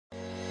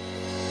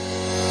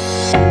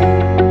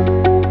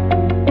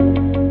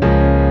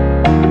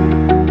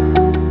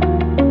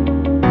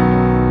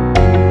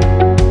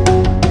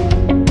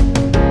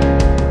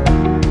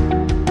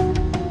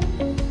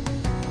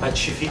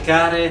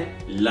pacificare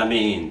la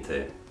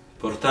mente,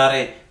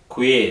 portare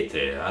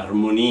quiete,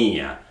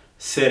 armonia,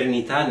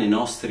 serenità nei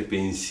nostri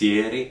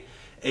pensieri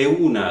è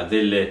una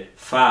delle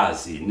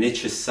fasi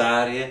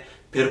necessarie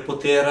per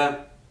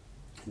poter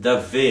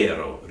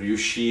davvero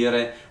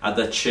riuscire ad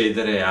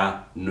accedere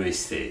a noi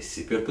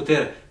stessi, per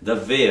poter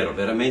davvero,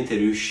 veramente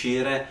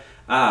riuscire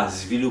a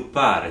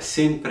sviluppare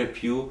sempre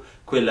più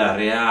quella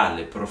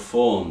reale,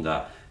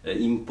 profonda,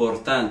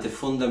 importante,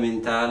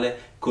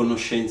 fondamentale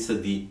conoscenza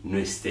di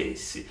noi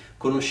stessi,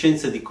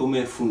 conoscenza di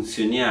come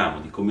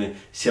funzioniamo, di come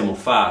siamo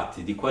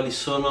fatti, di quali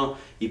sono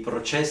i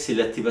processi e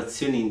le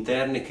attivazioni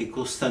interne che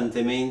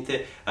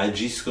costantemente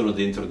agiscono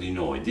dentro di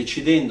noi,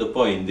 decidendo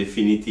poi in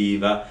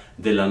definitiva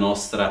della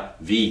nostra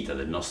vita,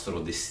 del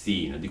nostro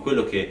destino, di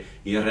quello che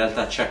in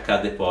realtà ci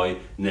accade poi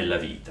nella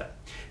vita.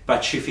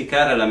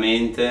 Pacificare la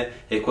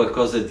mente è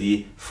qualcosa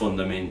di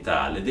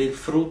fondamentale ed è il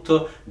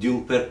frutto di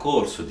un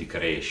percorso di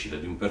crescita,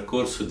 di un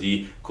percorso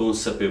di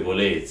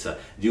consapevolezza,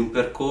 di un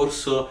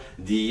percorso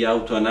di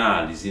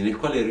autoanalisi nel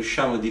quale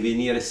riusciamo a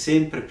divenire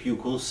sempre più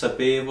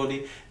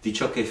consapevoli di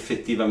ciò che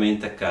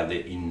effettivamente accade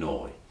in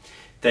noi.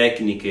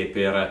 Tecniche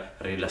per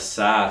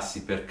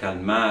rilassarsi, per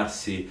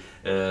calmarsi,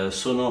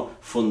 sono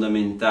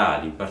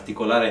fondamentali, in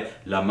particolare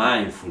la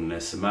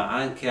mindfulness, ma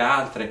anche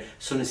altre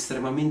sono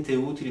estremamente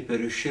utili per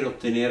riuscire a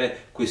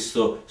ottenere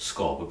questo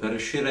scopo, per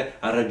riuscire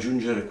a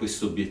raggiungere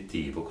questo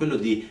obiettivo, quello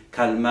di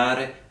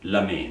calmare la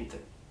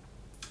mente.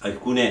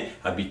 Alcune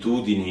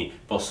abitudini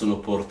possono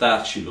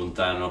portarci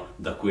lontano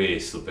da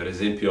questo, per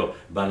esempio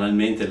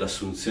banalmente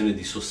l'assunzione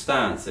di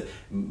sostanze,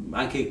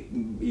 anche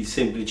il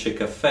semplice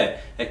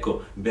caffè,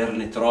 ecco,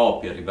 berne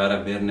troppi, arrivare a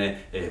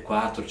berne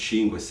 4,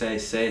 5, 6,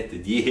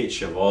 7,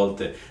 10 a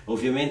volte,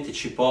 ovviamente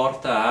ci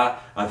porta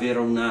a avere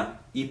una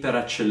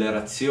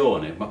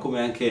iperaccelerazione, ma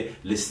come anche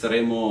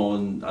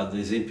l'estremo ad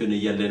esempio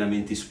negli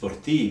allenamenti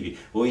sportivi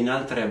o in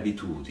altre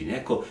abitudini.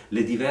 Ecco,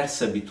 le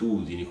diverse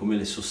abitudini come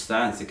le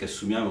sostanze che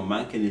assumiamo, ma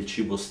anche nel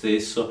cibo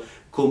stesso,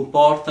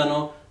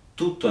 comportano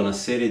tutta una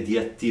serie di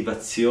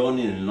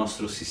attivazioni nel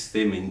nostro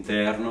sistema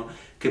interno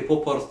che può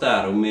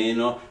portare o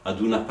meno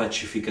ad una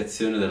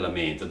pacificazione della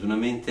mente, ad una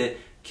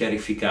mente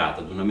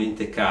chiarificata, ad una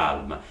mente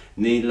calma,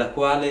 nella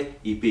quale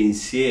i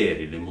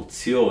pensieri, le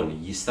emozioni,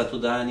 gli stati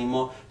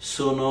d'animo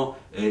sono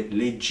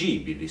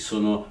leggibili,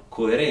 sono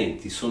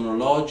coerenti, sono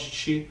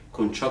logici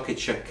con ciò che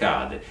ci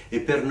accade e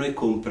per noi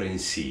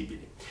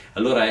comprensibili.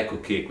 Allora ecco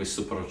che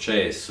questo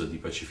processo di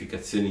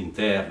pacificazione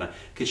interna,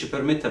 che ci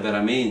permetta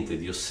veramente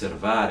di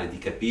osservare, di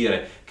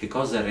capire che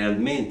cosa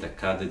realmente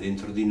accade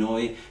dentro di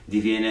noi,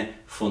 diviene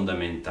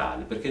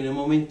fondamentale, perché nel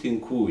momento in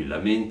cui la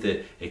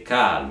mente è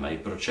calma, i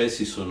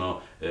processi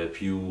sono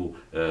più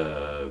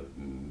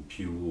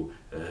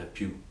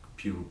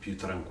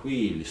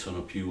tranquilli,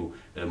 sono più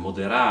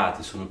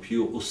moderati, sono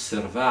più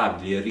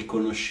osservabili e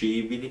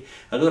riconoscibili,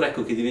 allora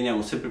ecco che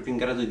diveniamo sempre più in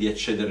grado di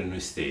accedere a noi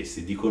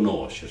stessi, di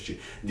conoscerci,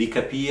 di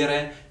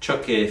capire ciò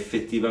che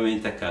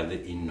effettivamente accade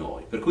in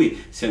noi. Per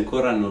cui se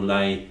ancora non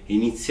l'hai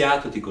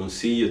iniziato ti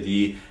consiglio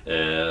di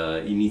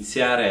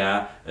iniziare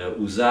a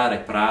usare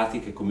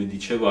pratiche, come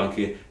dicevo,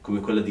 anche come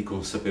quella di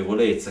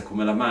consapevolezza,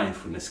 come la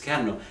mindfulness, che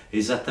hanno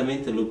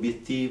esattamente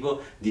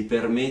l'obiettivo di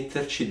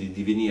permetterci di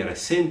divenire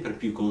sempre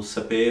più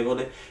consapevoli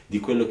di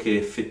quello che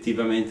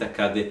effettivamente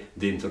accade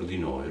dentro di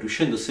noi,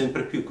 riuscendo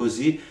sempre più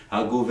così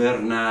a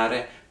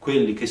governare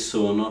quelli che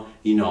sono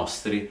i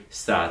nostri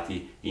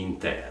stati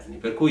interni.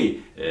 Per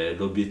cui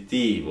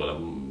l'obiettivo,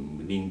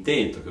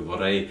 l'intento che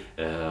vorrei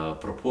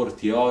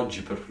proporti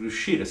oggi per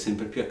riuscire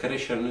sempre più a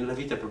crescere nella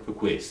vita è proprio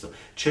questo: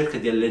 cerca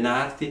di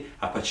allenarti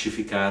a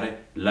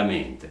pacificare la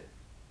mente.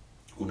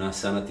 Una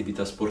sana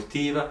attività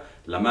sportiva,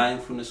 la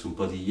mindfulness, un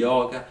po' di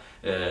yoga,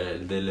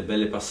 delle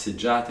belle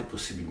passeggiate,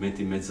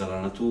 possibilmente in mezzo alla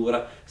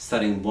natura,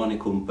 stare in buone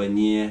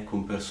compagnie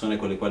con persone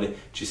con le quali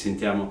ci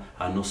sentiamo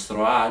a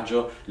nostro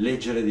agio,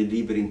 leggere dei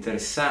libri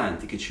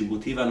interessanti che ci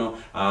motivano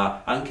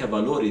anche a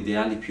valori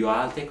ideali più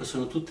alti. Ecco,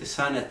 sono tutte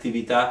sane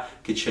attività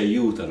che ci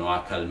aiutano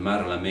a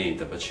calmare la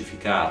mente, a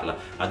pacificarla,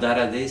 a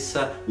dare ad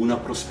essa una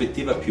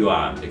prospettiva più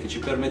ampia che ci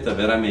permetta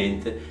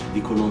veramente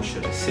di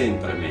conoscere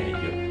sempre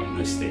meglio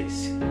noi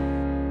stessi.